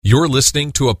You're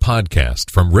listening to a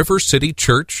podcast from River City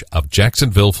Church of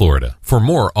Jacksonville, Florida. For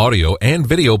more audio and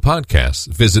video podcasts,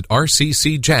 visit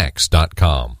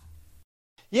rccjax.com.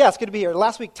 Yeah, it's good to be here.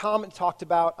 Last week, Tom talked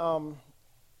about,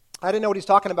 I didn't know what he's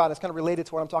talking about. It's kind of related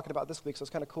to what I'm talking about this week, so it's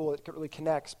kind of cool. It really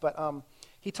connects. But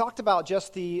he talked about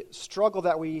just the struggle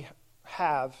that we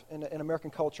have in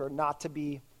American culture not to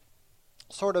be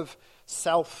sort of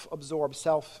self-absorbed,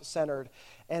 self-centered,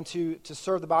 and to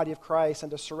serve the body of Christ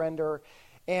and to surrender.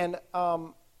 And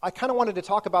I kind of wanted to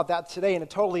talk about that today in a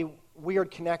totally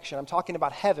weird connection. I'm talking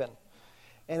about heaven.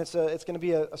 And it's going to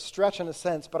be a stretch in a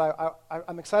sense, but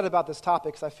I'm excited about this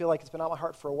topic because I feel like it's been on my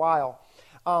heart for a while.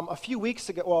 A few weeks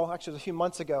ago, well, actually it was a few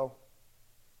months ago,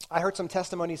 I heard some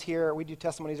testimonies here. We do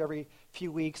testimonies every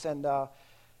few weeks, and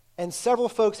several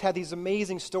folks had these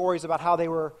amazing stories about how they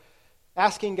were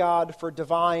asking God for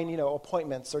divine,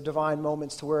 appointments or divine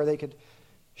moments to where they could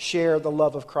share the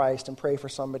love of Christ and pray for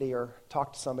somebody or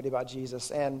talk to somebody about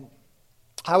Jesus. And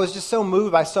I was just so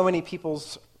moved by so many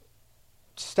people's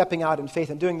stepping out in faith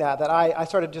and doing that I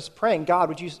started just praying, God,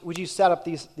 would you set up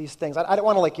these things? I don't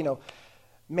want to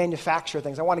manufacture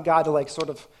things. I wanted God to sort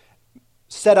of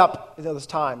set up those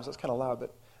times. That's kind of loud,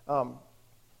 but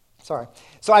sorry.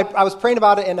 So I was praying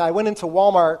about it, and I went into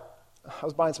Walmart. I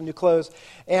was buying some new clothes,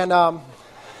 and and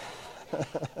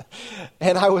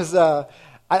I was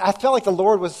I felt like the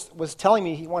Lord was telling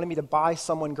me He wanted me to buy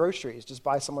someone groceries, just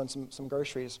buy someone some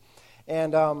groceries,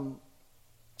 and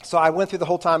so I went through the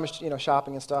whole time,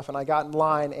 shopping and stuff, and I got in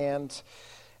line and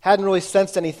hadn't really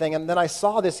sensed anything. And then I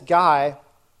saw this guy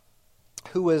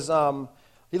who was,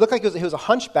 he looked like he was a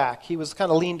hunchback. He was kind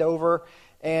of leaned over,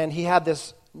 and he had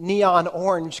this neon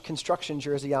orange construction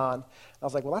jersey on. I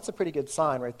was like, well, that's a pretty good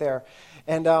sign right there.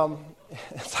 And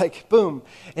it's like, boom.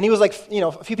 And he was like,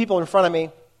 a few people in front of me.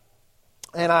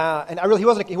 And I really,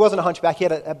 he wasn't a hunchback. He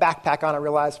had a backpack on, I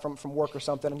realized, from work or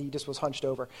something, and he just was hunched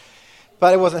over.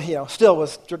 But it wasn't, still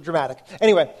was dramatic.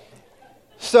 Anyway,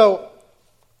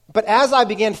 but as I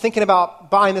began thinking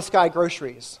about buying this guy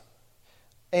groceries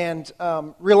and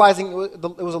realizing it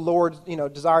was a Lord's,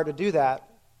 desire to do that,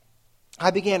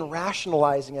 I began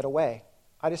rationalizing it away.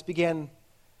 I just began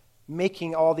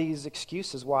making all these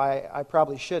excuses why I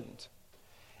probably shouldn't.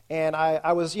 And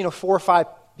I was, 4 or 5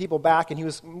 people back, and he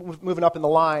was moving up in the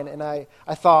line, and I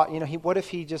thought, what if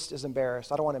he just is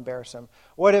embarrassed? I don't want to embarrass him.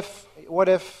 What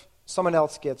if someone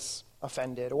else gets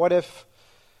offended? What if,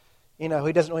 he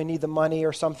doesn't really need the money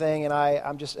or something, and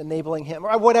I'm just enabling him,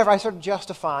 or whatever. I started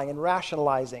justifying and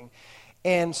rationalizing.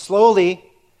 And slowly,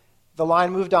 the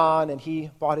line moved on, and he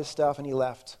bought his stuff, and he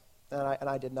left. And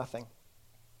I did nothing.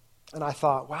 And I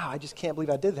thought, wow, I just can't believe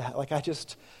I did that.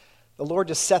 The Lord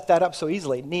just set that up so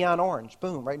easily. Neon orange,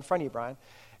 boom, right in front of you, Brian.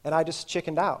 And I just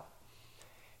chickened out.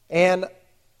 And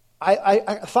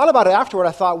I thought about it afterward.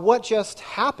 I thought, what just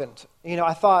happened?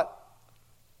 I thought,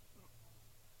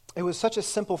 it was such a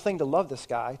simple thing to love this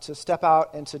guy, to step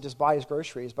out and to just buy his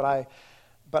groceries, but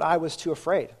I was too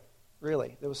afraid,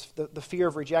 really. There was the fear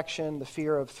of rejection, the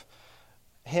fear of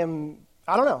him,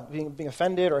 I don't know, being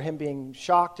offended, or him being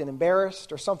shocked and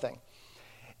embarrassed or something.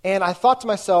 And I thought to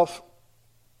myself,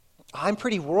 I'm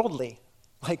pretty worldly.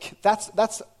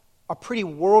 That's a pretty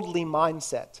worldly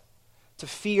mindset, to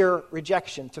fear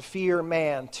rejection, to fear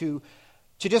man, to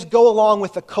just go along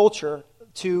with the culture,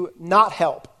 to not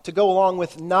help, to go along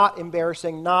with not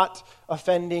embarrassing, not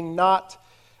offending, not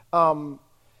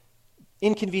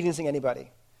inconveniencing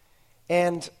anybody.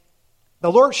 And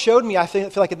the Lord showed me, I feel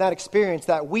like in that experience,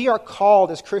 that we are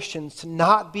called as Christians to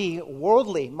not be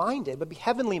worldly minded, but be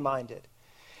heavenly minded.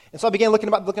 And so I began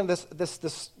looking at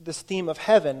this theme of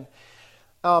heaven,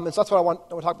 and so that's what I want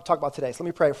to talk about today. So let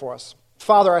me pray for us.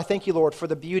 Father, I thank you, Lord, for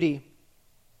the beauty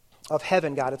of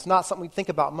heaven, God. It's not something we think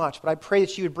about much, but I pray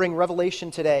that you would bring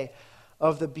revelation today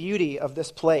of the beauty of this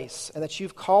place, and that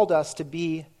you've called us to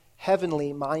be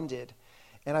heavenly minded.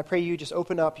 And I pray you just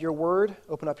open up your word,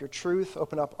 open up your truth,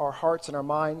 open up our hearts and our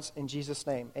minds in Jesus'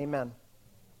 name. Amen.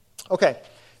 Okay,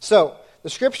 so the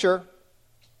scripture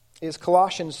is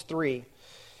Colossians 3.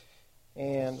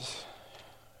 And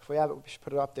if we have it, we should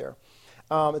put it up there.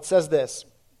 It says this,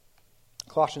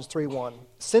 Colossians 3:1.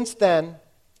 Since then,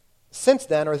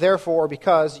 or therefore,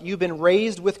 because you've been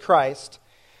raised with Christ,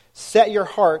 set your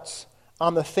hearts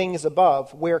on the things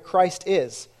above, where Christ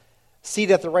is,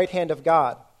 seated at the right hand of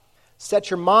God. Set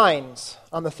your minds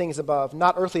on the things above,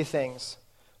 not earthly things.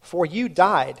 For you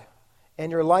died,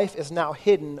 and your life is now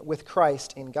hidden with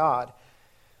Christ in God.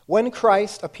 When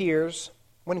Christ,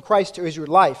 who is your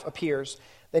life, appears,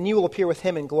 then you will appear with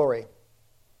him in glory.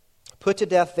 Put to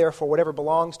death, therefore, whatever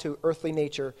belongs to earthly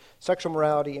nature, sexual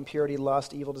morality, impurity,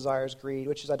 lust, evil desires, greed,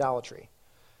 which is idolatry.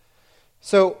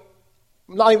 So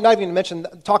not even to mention,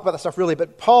 talk about that stuff really,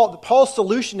 but Paul's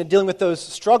solution to dealing with those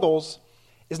struggles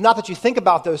is not that you think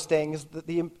about those things,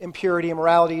 the impurity,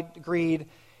 immorality, greed.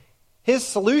 His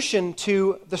solution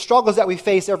to the struggles that we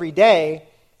face every day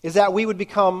is that we would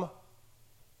become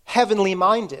heavenly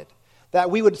minded, that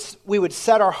we would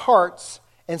set our hearts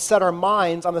and set our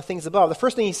minds on the things above. The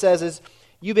first thing he says is,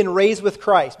 you've been raised with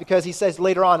Christ, because he says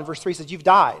later on in verse 3, he says, you've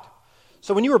died.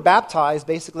 So when you were baptized,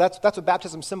 basically, that's what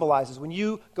baptism symbolizes. When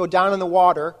you go down in the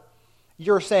water,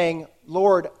 you're saying,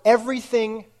 Lord,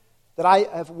 everything that I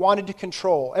have wanted to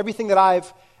control, everything that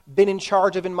I've been in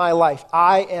charge of in my life,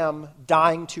 I am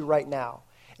dying to right now.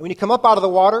 And when you come up out of the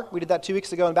water, we did that 2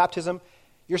 weeks ago in baptism,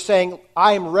 you're saying,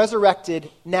 I am resurrected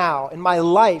now, and my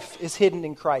life is hidden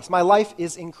in Christ. My life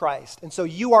is in Christ. And so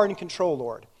you are in control,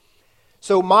 Lord.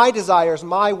 So my desires,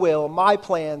 my will, my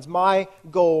plans, my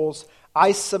goals,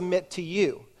 I submit to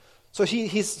you. So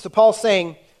so Paul's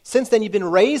saying, since then you've been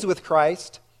raised with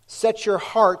Christ, set your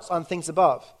hearts on things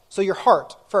above. So your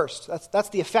heart first, that's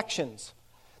the affections.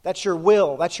 That's your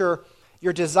will, that's your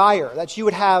desire, that you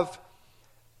would have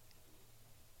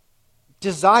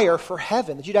desire for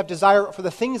heaven, that you'd have desire for the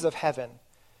things of heaven.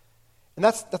 And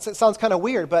it sounds kind of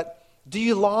weird, but do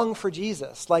you long for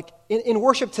Jesus? Like in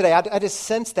worship today, I just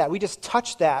sensed that. We just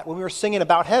touched that when we were singing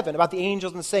about heaven, about the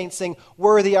angels and the saints saying,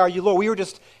 worthy are you, Lord. We were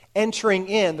just entering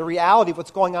in the reality of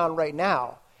what's going on right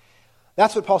now.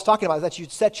 That's what Paul's talking about, is that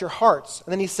you'd set your hearts.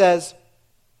 And then he says,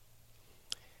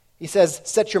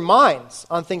 set your minds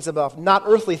on things above, not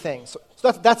earthly things.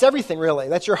 So that's everything, really.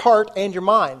 That's your heart and your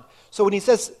mind. So when he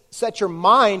says set your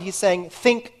mind, he's saying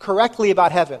think correctly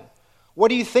about heaven. What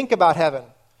do you think about heaven?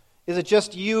 Is it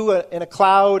just you in a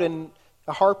cloud and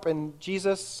a harp and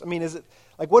Jesus? I mean, is it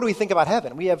like, what do we think about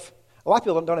heaven? A lot of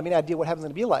people don't have any idea what heaven's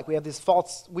going to be like. We have these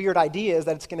false, weird ideas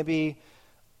that it's going to be,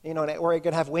 we're going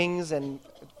to have wings and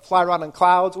fly around on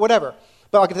clouds, whatever.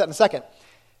 But I'll get to that in a second.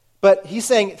 But he's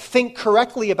saying think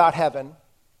correctly about heaven,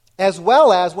 as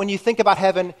well as when you think about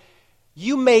heaven,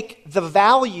 you make the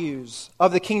values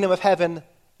of the kingdom of heaven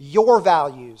your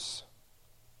values.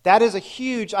 That is a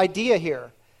huge idea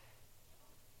here.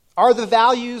 Are the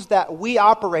values that we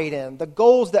operate in, the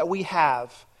goals that we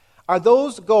have, are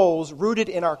those goals rooted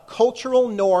in our cultural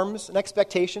norms and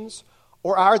expectations,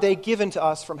 or are they given to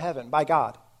us from heaven by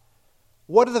God?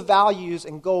 What are the values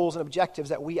and goals and objectives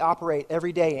that we operate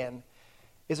every day in?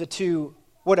 Is it to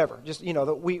whatever? Just,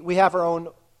 we have our own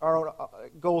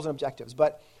goals and objectives.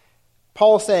 But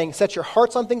Paul is saying, set your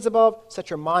hearts on things above, set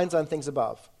your minds on things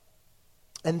above.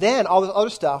 And then all the other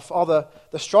stuff, all the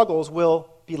struggles will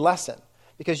be lessened.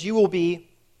 Because you will be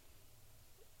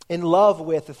in love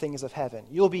with the things of heaven.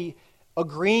 You'll be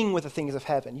agreeing with the things of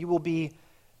heaven. You will be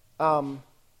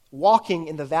walking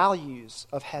in the values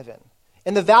of heaven.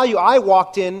 And the value I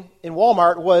walked in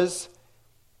Walmart was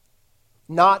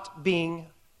not being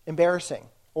embarrassing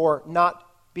or not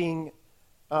being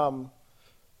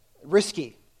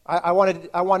risky. I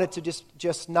wanted to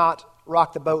just not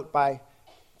rock the boat by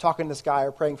talking to this guy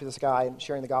or praying for this guy and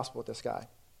sharing the gospel with this guy.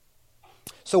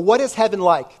 So what is heaven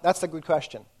like? That's the good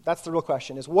question. That's the real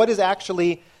question, is what is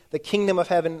actually the kingdom of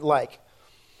heaven like?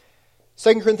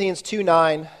 2 Corinthians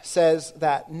 2:9 says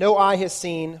that no eye has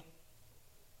seen,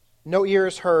 no ear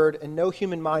has heard, and no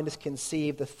human mind has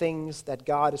conceived the things that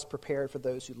God has prepared for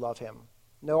those who love him.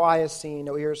 No eye has seen,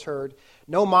 no ear has heard,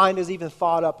 no mind has even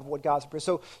thought up of what God's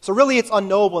prepared. So really it's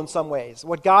unknowable in some ways.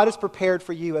 What God has prepared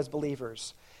for you as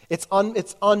believers, it's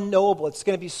unknowable. It's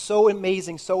going to be so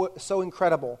amazing, so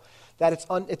incredible, that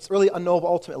it's really unknowable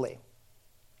ultimately.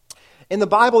 In the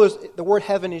Bible, the word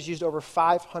heaven is used over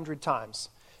 500 times.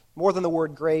 More than the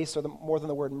word grace, or more than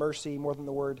the word mercy, more than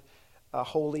the word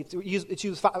holy. It's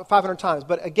used 500 times.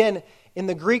 But again, in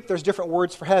the Greek, there's different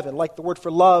words for heaven. Like the word for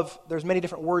love, there's many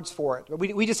different words for it.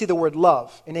 We just see the word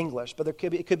love in English, but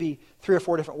it could be 3 or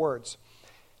 4 different words.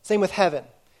 Same with heaven.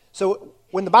 So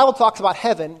when the Bible talks about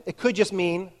heaven, it could just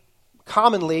mean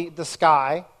commonly the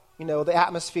sky, the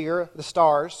atmosphere, the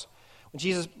stars. When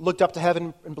Jesus looked up to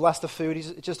heaven and blessed the food,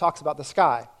 it just talks about the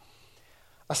sky.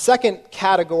 A second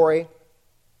category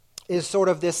is sort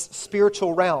of this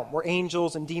spiritual realm where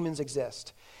angels and demons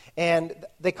exist. And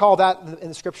they call that in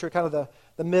the scripture kind of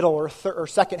the middle or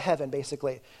second heaven,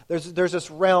 basically. There's this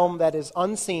realm that is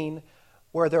unseen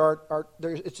where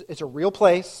it's a real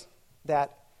place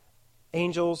that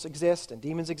angels exist and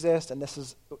demons exist, and this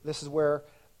is where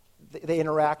they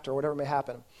interact or whatever may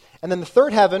happen. And then the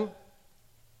third heaven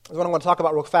is what I want to talk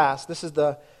about real fast. This is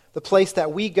the place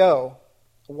that we go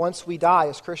once we die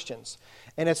as Christians.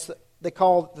 And they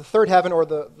call the third heaven, or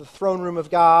the throne room of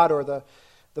God, or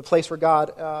the place where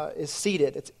God is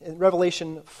seated. It's in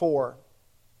Revelation 4.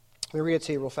 Let me read it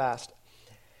to you real fast.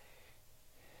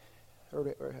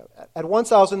 At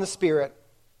once I was in the Spirit,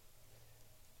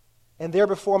 and there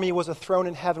before me was a throne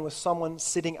in heaven with someone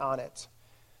sitting on it.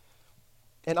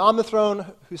 And on the throne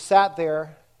who sat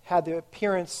there had the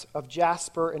appearance of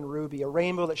jasper and ruby, a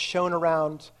rainbow that shone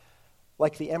around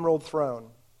like the emerald throne.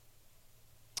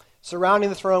 Surrounding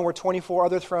the throne were 24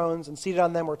 other thrones, and seated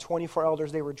on them were 24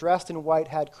 elders. They were dressed in white,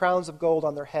 had crowns of gold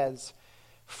on their heads.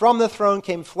 From the throne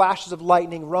came flashes of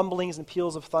lightning, rumblings, and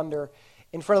peals of thunder.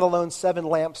 In front of the throne, 7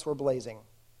 lamps were blazing.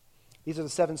 These are the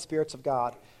 7 spirits of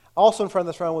God. Also in front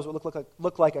of the throne was what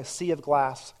looked like a sea of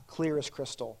glass, clear as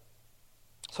crystal.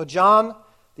 So John,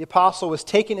 the apostle, was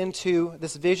taken into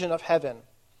this vision of heaven.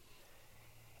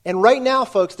 And right now,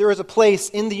 folks, there is a place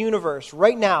in the universe,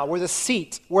 right now, where the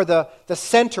seat, where the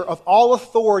center of all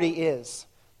authority is.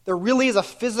 There really is a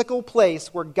physical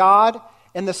place where God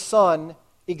and the Son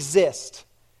exist.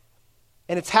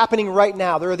 And it's happening right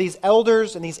now. There are these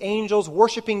elders and these angels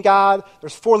worshiping God.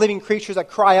 There's 4 living creatures that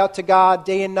cry out to God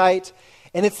day and night.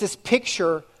 And it's this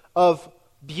picture of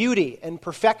beauty and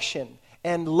perfection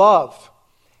and love.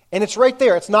 And it's right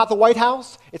there. It's not the White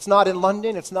House. It's not in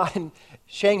London. It's not in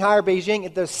Shanghai or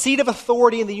Beijing. The seat of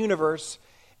authority in the universe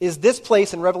is this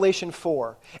place in Revelation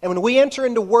 4. And when we enter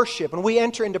into worship, when we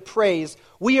enter into praise,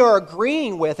 we are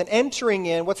agreeing with and entering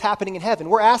in what's happening in heaven.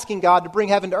 We're asking God to bring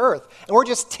heaven to earth. And we're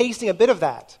just tasting a bit of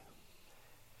that.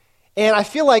 And I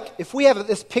feel like if we have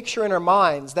this picture in our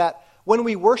minds that when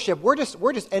we worship, we're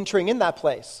just entering in that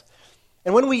place.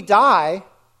 And when we die,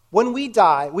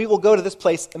 we will go to this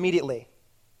place immediately.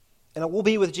 And it will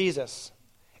be with Jesus.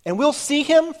 And we'll see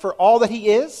him for all that he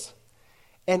is,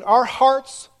 and our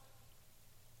hearts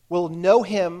will know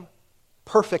him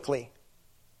perfectly.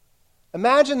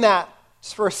 Imagine that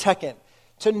just for a second.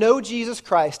 To know Jesus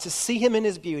Christ, to see him in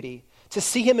his beauty, to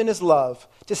see him in his love,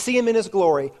 to see him in his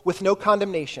glory with no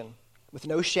condemnation, with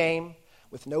no shame,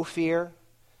 with no fear,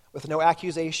 with no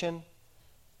accusation,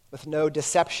 with no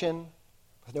deception,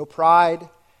 with no pride.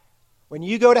 When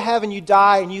you go to heaven, you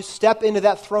die, and you step into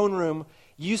that throne room,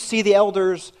 you see the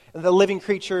elders and the living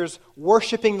creatures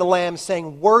worshiping the Lamb,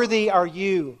 saying, "Worthy are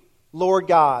you, Lord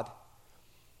God."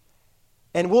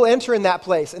 And we'll enter in that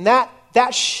place. And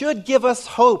that should give us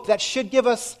hope. That should give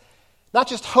us not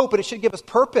just hope, but it should give us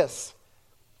purpose.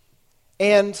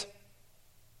 And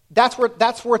that's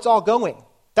where it's all going.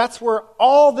 That's where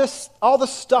all the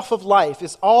stuff of life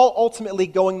is all ultimately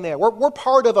going there. We're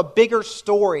part of a bigger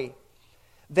story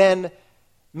than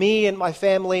me and my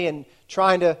family and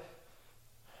trying to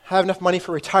have enough money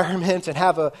for retirement and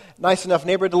have a nice enough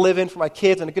neighborhood to live in for my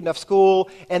kids and a good enough school,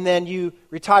 and then you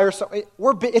retire. So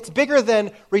it's bigger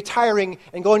than retiring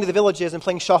and going to the villages and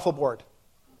playing shuffleboard.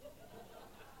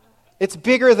 It's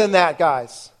bigger than that,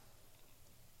 guys.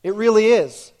 It really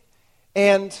is.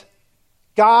 And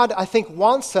God, I think,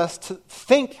 wants us to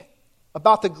think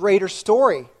about the greater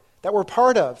story that we're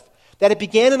part of. That it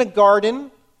began in a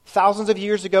garden thousands of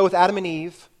years ago with Adam and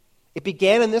Eve. It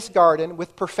began in this garden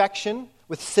with perfection,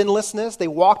 with sinlessness. They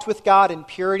walked with God in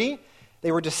purity.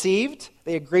 They were deceived.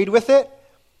 They agreed with it.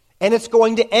 And it's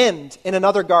going to end in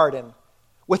another garden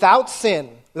without sin,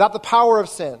 without the power of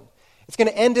sin. It's going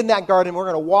to end in that garden.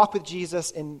 We're going to walk with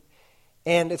Jesus, and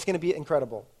it's going to be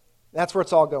incredible. That's where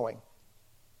it's all going,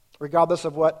 regardless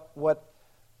of what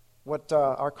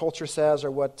our culture says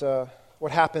or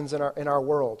what happens in our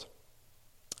world.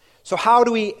 So how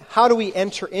do we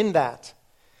enter in that?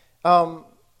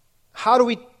 How do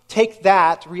we take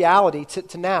that reality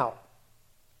to now?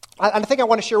 I think I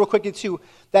want to share real quickly too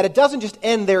that it doesn't just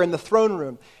end there in the throne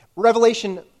room.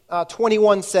 Revelation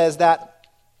 21 says that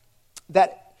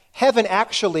heaven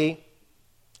actually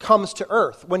comes to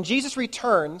earth. When Jesus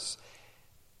returns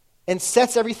and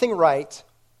sets everything right,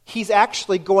 he's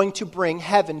actually going to bring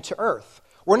heaven to earth.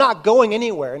 We're not going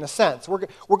anywhere, in a sense.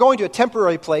 We're going to a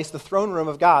temporary place, the throne room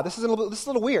of God. This is a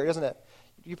little weird, isn't it?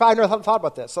 You probably never thought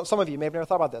about this. Some of you may have never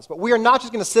thought about this. But we are not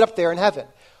just going to sit up there in heaven.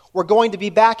 We're going to be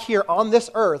back here on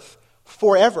this earth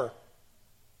forever.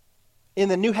 In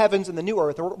the new heavens and the new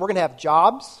earth. We're going to have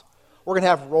jobs. We're going to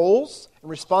have roles and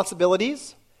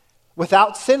responsibilities.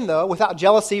 Without sin, though. Without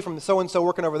jealousy from so-and-so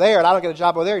working over there, and I don't get a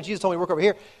job over there, and Jesus told me to work over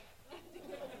here.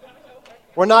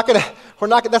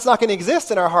 That's not going to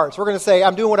exist in our hearts. We're going to say,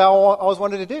 I'm doing what I always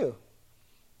wanted to do.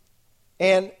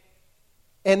 And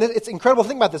it's incredible to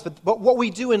think about this, but what we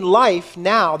do in life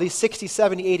now, these 60,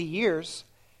 70, 80 years,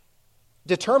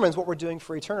 determines what we're doing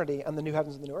for eternity on the new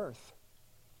heavens and the new earth.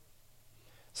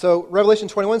 So Revelation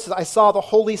 21 says, I saw the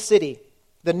holy city,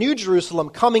 the new Jerusalem,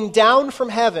 coming down from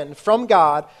heaven, from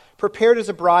God, prepared as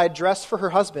a bride dressed for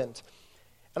her husband.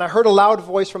 And I heard a loud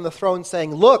voice from the throne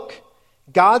saying, look,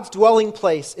 God's dwelling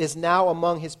place is now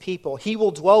among his people. He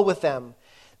will dwell with them.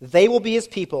 They will be his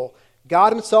people.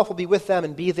 God himself will be with them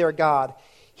and be their God.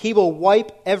 He will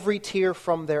wipe every tear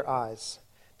from their eyes.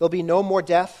 There'll be no more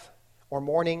death or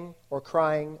mourning or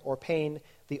crying or pain.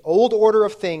 The old order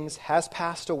of things has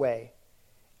passed away.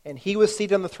 And he was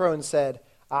seated on the throne and said,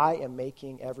 I am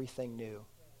making everything new.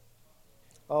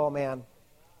 Oh, man.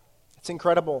 It's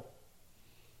incredible.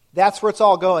 That's where it's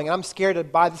all going. I'm scared to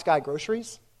buy this guy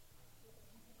groceries.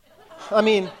 I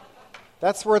mean,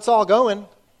 that's where it's all going.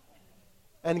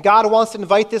 And God wants to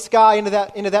invite this guy into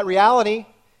that reality,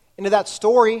 into that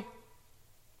story.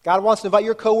 God wants to invite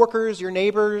your coworkers, your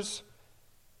neighbors,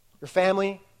 your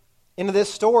family into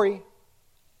this story.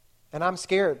 And I'm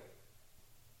scared.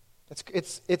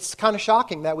 It's kind of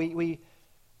shocking that we'd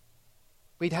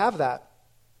have that.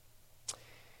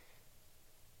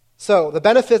 So the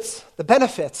benefits,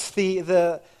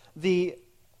 the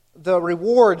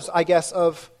rewards, I guess,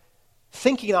 of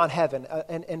thinking on heaven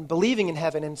and believing in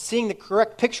heaven and seeing the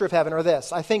correct picture of heaven are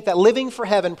this. I think that living for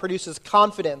heaven produces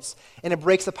confidence and it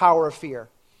breaks the power of fear.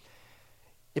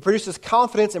 It produces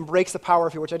confidence and breaks the power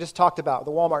of fear, which I just talked about,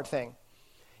 the Walmart thing.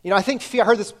 I think fear, I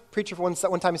heard this preacher one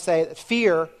time say that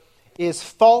fear is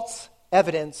false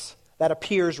evidence that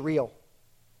appears real.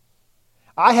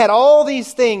 I had all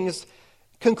these things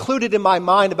concluded in my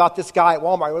mind about this guy at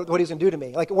Walmart, what he's going to do to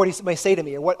me, like what he may say to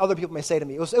me or what other people may say to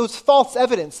me. It was false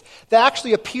evidence that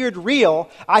actually appeared real.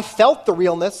 I felt the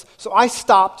realness, so I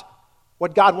stopped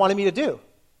what God wanted me to do.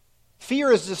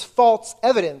 Fear is just false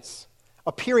evidence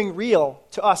appearing real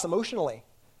to us emotionally.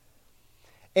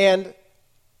 And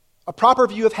a proper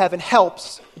view of heaven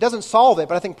helps. It doesn't solve it,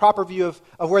 but I think proper view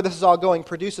of where this is all going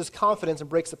produces confidence and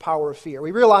breaks the power of fear.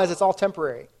 We realize it's all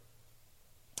temporary.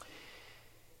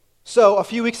 So a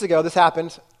few weeks ago, this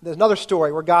happened. There's another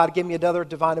story where God gave me another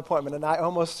divine appointment, and I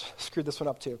almost screwed this one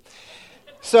up too.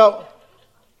 So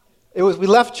we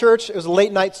left church. It was a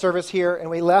late night service here, and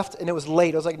we left, and it was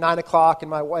late. It was like 9 o'clock, and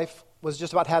my wife was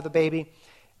just about to have the baby.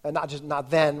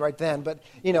 Not then, right then, but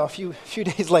a few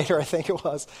days later, I think it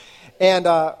was.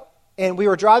 And we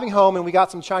were driving home, and we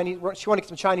got some Chinese. She wanted to get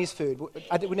some Chinese food.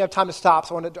 We didn't have time to stop,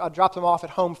 so I dropped them off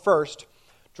at home first.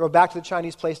 Drove back to the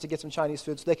Chinese place to get some Chinese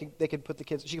food so she could put the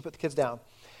kids down.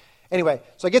 Anyway,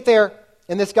 so I get there,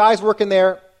 and this guy's working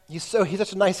there. He's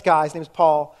such a nice guy. His name's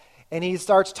Paul. And he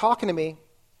starts talking to me.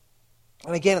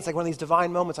 And again, it's like one of these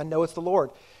divine moments. I know it's the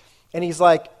Lord. And he's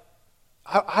like,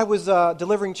 I was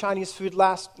delivering Chinese food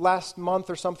last month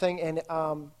or something, and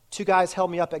two guys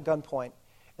held me up at gunpoint.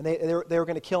 And they were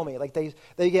going to kill me. Like they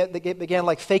began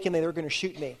like faking they were going to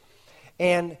shoot me.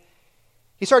 And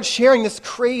he started sharing this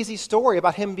crazy story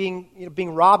about him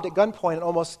being robbed at gunpoint and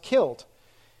almost killed.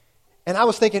 And I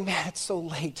was thinking, man, it's so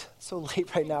late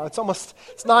right now. It's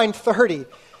 9:30.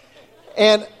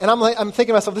 And I'm thinking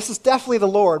to myself, this is definitely the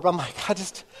Lord. But I'm like,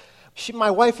 my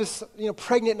wife is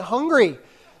pregnant and hungry.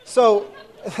 So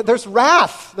there's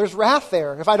wrath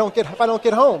there if I don't get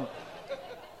home.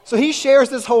 So he shares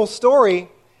this whole story,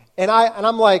 and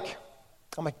I'm like,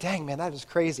 dang man, that is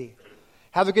crazy.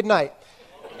 Have a good night.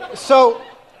 So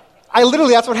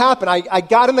that's what happened. I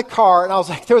got in the car, and I was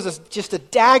like, there was just a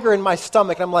dagger in my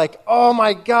stomach. And I'm like, oh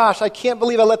my gosh, I can't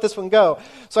believe I let this one go.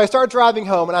 So I started driving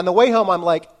home, and on the way home, I'm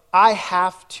like, I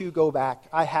have to go back.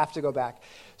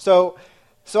 So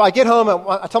I get home, and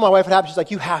I tell my wife what happened. She's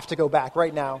like, you have to go back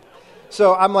right now.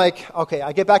 So I'm like, okay,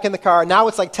 I get back in the car. Now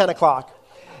it's like 10 o'clock.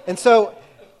 And so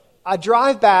I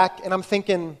drive back, and I'm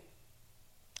thinking,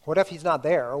 what if he's not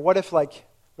there? Or what if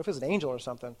it's an angel or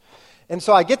something? And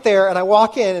so I get there, and I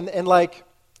walk in, and like,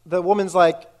 the woman's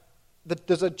like,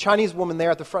 there's a Chinese woman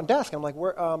there at the front desk. I'm like,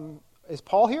 where, is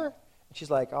Paul here? And she's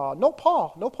like, no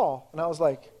Paul. And I was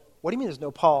like, what do you mean there's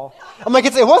no Paul? I'm like,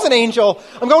 it was an angel.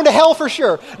 I'm going to hell for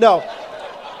sure. No.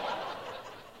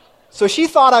 So she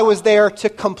thought I was there to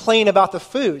complain about the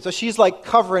food. So she's like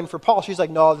covering for Paul. She's like,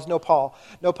 no, there's no Paul.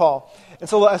 And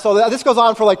so this goes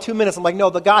on for like 2 minutes. I'm like, no,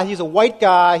 the guy, he's a white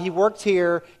guy. He worked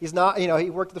here. He's not, he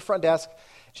worked at the front desk.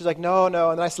 She's like, no. And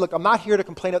then I said, look, I'm not here to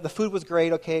complain. The food was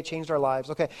great. Okay, it changed our lives.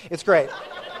 Okay, it's great.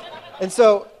 And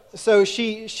so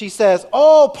she says,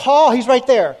 oh, Paul, he's right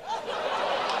there.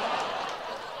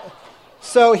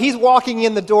 So he's walking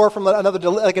in the door from another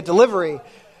a delivery.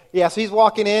 Yeah, so he's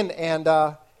walking in,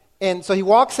 and so he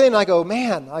walks in, and I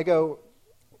go,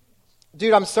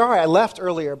 dude, I'm sorry I left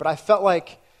earlier, but I felt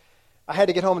like I had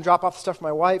to get home and drop off the stuff for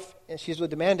my wife, and she's really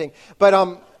demanding. But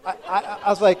I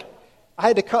was like, I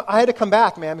had to come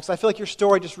back, man, because I feel like your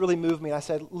story just really moved me. And I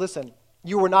said, listen,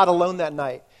 you were not alone that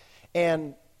night,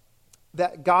 and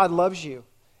that God loves you,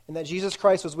 and that Jesus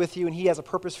Christ was with you, and he has a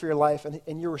purpose for your life,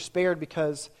 and you were spared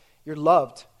because you're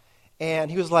loved.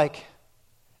 And he was like,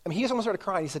 he just almost started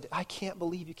crying. He said, I can't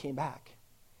believe you came back.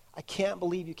 I can't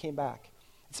believe you came back.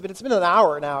 It's been an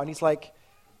hour now. And he's like,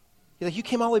 you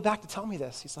came all the way back to tell me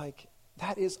this. He's like,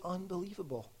 that is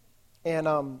unbelievable. And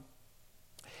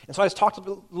so I just talked a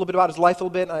little bit about his life a little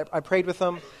bit, and I prayed with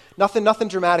him. Nothing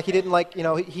dramatic. He didn't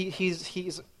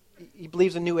he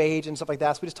believes in New Age and stuff like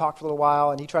that. So we just talked for a little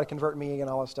while, and he tried to convert me and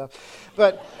all that stuff.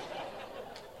 But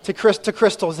to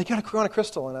crystals, he's like, you want a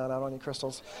crystal? And I don't need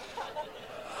crystals.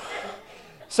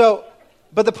 So,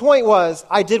 but the point was,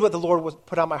 I did what the Lord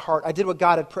put on my heart. I did what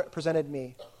God had presented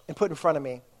me and put in front of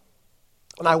me.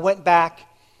 And I went back,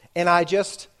 and I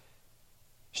just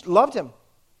loved him.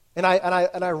 And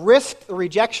I risked the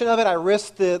rejection of it. I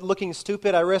risked the looking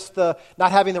stupid. I risked the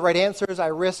not having the right answers. I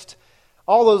risked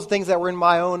all those things that were in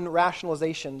my own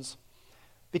rationalizations,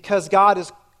 because God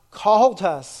has called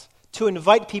us to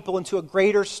invite people into a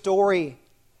greater story,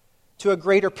 to a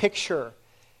greater picture,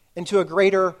 into a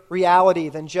greater reality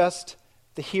than just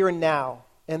the here and now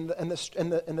and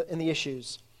the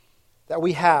issues that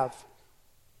we have.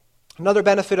 Another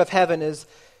benefit of heaven is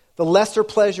the lesser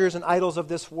pleasures and idols of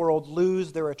this world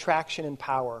lose their attraction and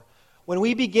power. When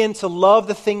we begin to love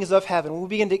the things of heaven, when we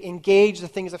begin to engage the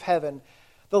things of heaven,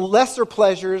 the lesser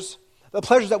pleasures, the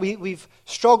pleasures that we've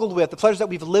struggled with, the pleasures that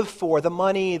we've lived for, the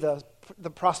money, the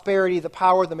prosperity, the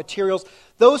power, the materials,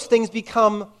 those things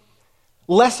become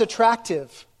less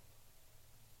attractive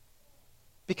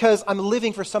because I'm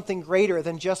living for something greater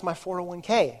than just my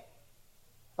 401k.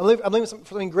 I'm living for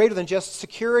something greater than just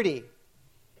security.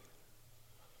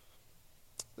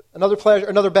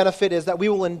 Another benefit is that we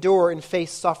will endure and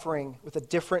face suffering with a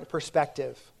different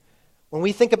perspective. When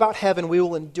we think about heaven, we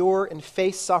will endure and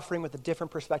face suffering with a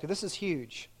different perspective. This is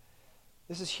huge.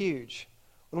 This is huge.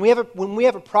 When we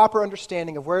have a proper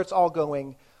understanding of where it's all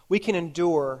going, we can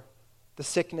endure the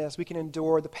sickness, we can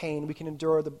endure the pain, we can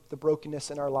endure the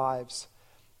brokenness in our lives,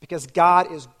 because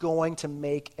God is going to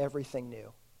make everything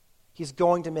new. He's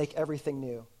going to make everything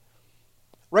new.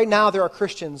 Right now, there are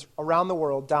Christians around the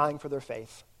world dying for their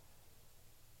faith.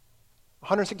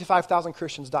 165,000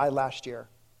 Christians died last year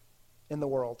in the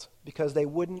world because they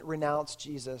wouldn't renounce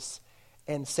Jesus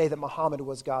and say that Muhammad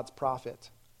was God's prophet.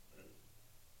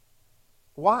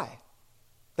 Why?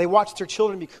 They watched their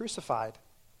children be crucified.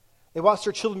 They watched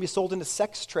their children be sold into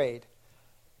sex trade,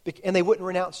 and they wouldn't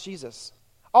renounce Jesus.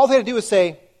 All they had to do was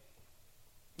say,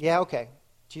 yeah, okay,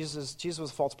 Jesus was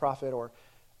a false prophet, or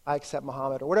I accept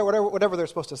Muhammad, or whatever they're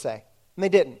supposed to say. And they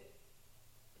didn't.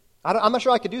 I'm not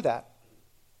sure I could do that.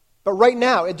 But right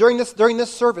now, during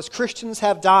this service, Christians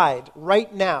have died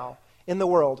right now in the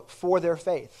world for their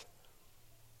faith.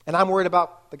 And I'm worried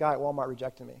about the guy at Walmart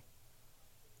rejecting me.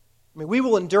 I mean, we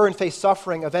will endure and face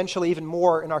suffering eventually even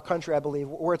more in our country, I believe,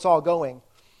 where it's all going.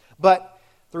 But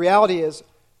the reality is,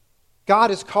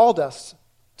 God has called us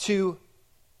to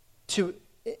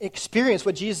experience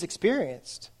what Jesus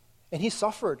experienced. And he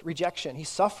suffered rejection. He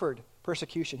suffered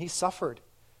persecution. He suffered.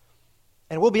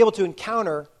 And we'll be able to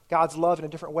encounter God's love in a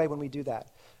different way when we do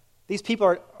that. These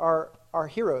people are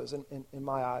heroes in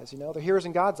my eyes, They're heroes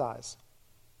in God's eyes.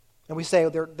 And we say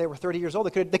they were 30 years old.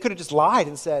 They could have just lied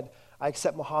and said, I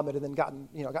accept Muhammad, and then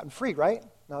gotten freed, right?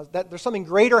 Now, there's something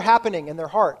greater happening in their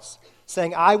hearts,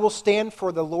 saying, I will stand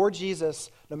for the Lord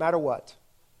Jesus no matter what.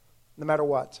 No matter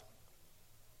what.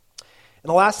 And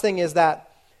the last thing is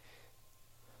that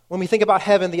when we think about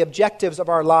heaven, the objectives of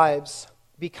our lives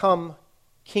become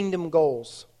kingdom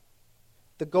goals.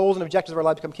 The goals and objectives of our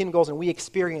lives become kingdom goals, and we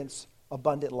experience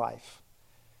abundant life.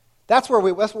 That's what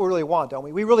we really want, don't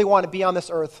we? We really want to be on this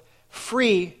earth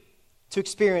free to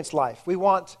experience life. We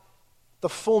want the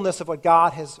fullness of what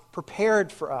God has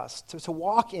prepared for us, to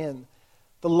walk in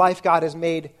the life God has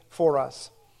made for us.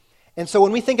 And so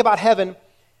when we think about heaven,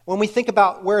 when we think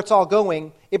about where it's all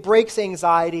going, it breaks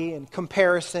anxiety and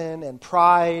comparison and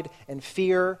pride and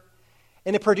fear,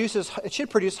 and it should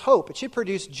produce hope. It should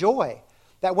produce joy.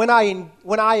 That when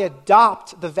I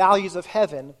adopt the values of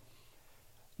heaven,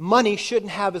 money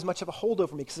shouldn't have as much of a hold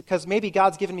over me, because maybe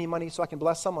God's given me money so I can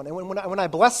bless someone. And when I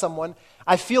bless someone,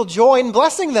 I feel joy in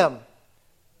blessing them.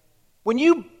 When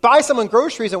you buy someone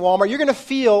groceries at Walmart, you're going to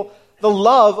feel the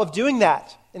love of doing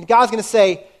that. And God's going to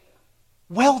say,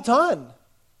 well done.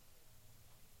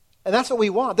 And that's what we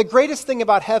want. The greatest thing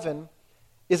about heaven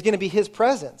is going to be his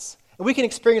presence. And we can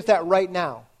experience that right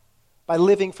now by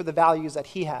living for the values that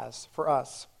he has for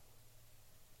us.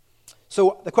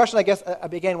 So the question I guess I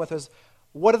began with is,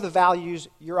 what are the values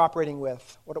you're operating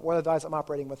with? What are the values I'm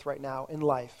operating with right now in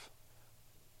life?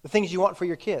 The things you want for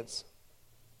your kids.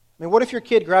 I mean, what if your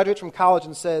kid graduates from college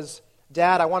and says,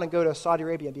 Dad, I want to go to Saudi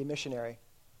Arabia and be a missionary?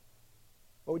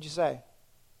 What would you say?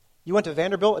 You went to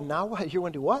Vanderbilt and now what? You're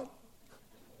going to do what?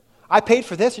 I paid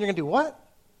for this and you're going to do what?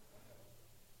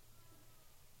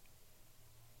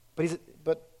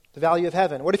 But The value of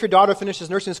heaven. What if your daughter finishes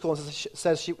nursing school and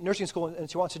says she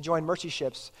wants to join Mercy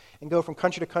Ships and go from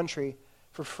country to country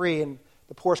for free in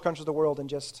the poorest countries of the world and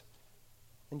just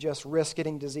risk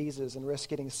getting diseases and risk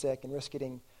getting sick and risk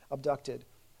getting abducted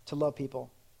to love people?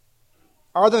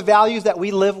 Are the values that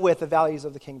we live with the values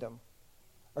of the kingdom?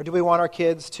 Or do we want our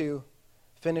kids to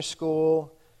finish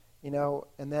school,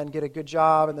 and then get a good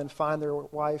job and then find their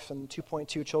wife and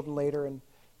 2.2 children later and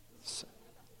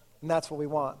that's what we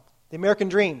want? The American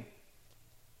dream.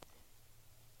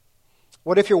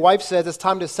 What if your wife says it's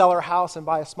time to sell our house and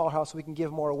buy a small house so we can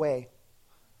give more away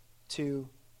to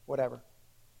whatever,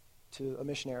 to a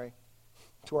missionary,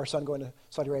 to our son going to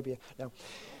Saudi Arabia? No.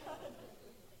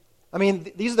 I mean,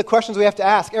 these are the questions we have to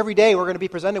ask. Every day we're going to be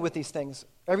presented with these things.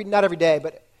 Not every day,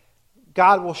 but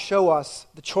God will show us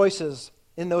the choices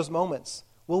in those moments.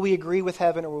 Will we agree with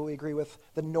heaven, or will we agree with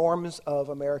the norms of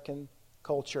American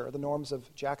culture, the norms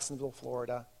of Jacksonville,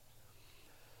 Florida?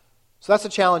 So that's a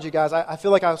challenge, you guys. I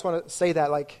feel like I just want to say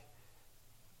that,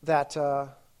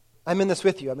 I'm in this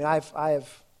with you. I mean, I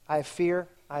have fear,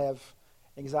 I have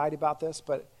anxiety about this,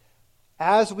 but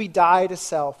as we die to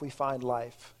self, we find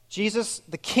life. Jesus,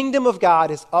 the kingdom of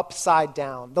God is upside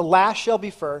down. The last shall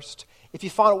be first. If you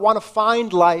want to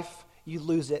find life, you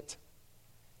lose it.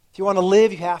 If you want to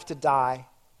live, you have to die.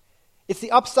 It's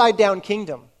the upside down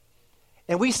kingdom.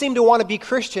 And we seem to want to be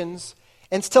Christians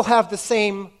and still have the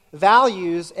same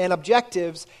values and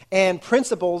objectives and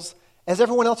principles as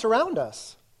everyone else around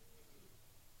us.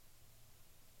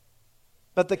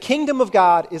 But the kingdom of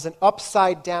God is an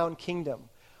upside down kingdom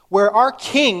where our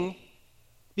king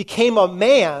became a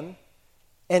man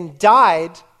and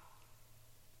died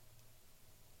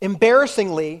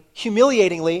embarrassingly,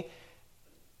 humiliatingly,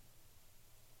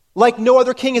 like no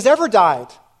other king has ever died.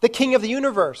 The king of the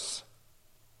universe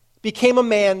became a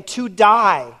man to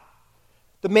die.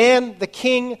 The man, the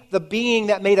king, the being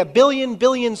that made a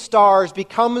billion stars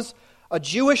becomes a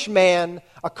Jewish man,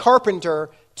 a carpenter,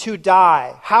 to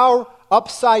die. How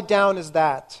upside down is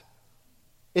that?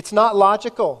 It's not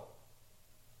logical.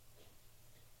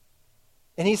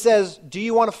 And he says, do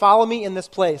you want to follow me in this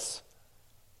place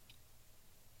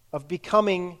of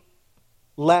becoming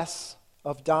less,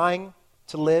 of dying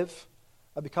to live,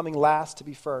 of becoming last to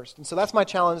be first? And so that's my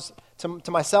challenge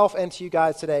to myself and to you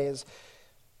guys today is,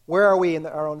 where are we in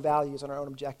our own values and our own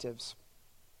objectives?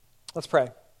 Let's pray.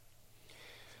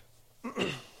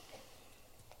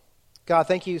 God,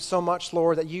 thank you so much,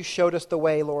 Lord, that you showed us the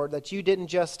way, Lord, that you didn't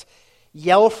just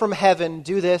yell from heaven,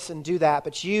 do this and do that,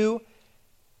 but you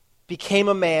became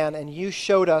a man and you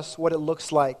showed us what it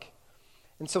looks like.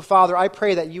 And so, Father, I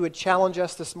pray that you would challenge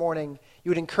us this morning, you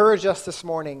would encourage us this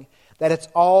morning that it's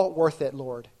all worth it,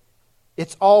 Lord.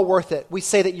 It's all worth it. We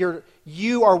say that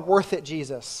you are worth it,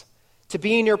 Jesus. To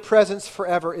be in your presence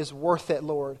forever is worth it,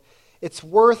 Lord. It's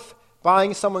worth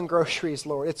buying someone groceries,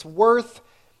 Lord. It's worth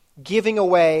giving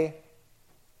away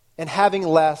and having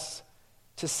less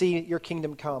to see your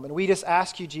kingdom come. And we just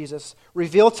ask you, Jesus,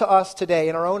 reveal to us today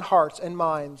in our own hearts and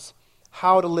minds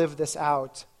how to live this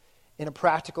out in a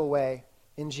practical way.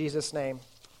 In Jesus' name,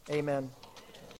 amen.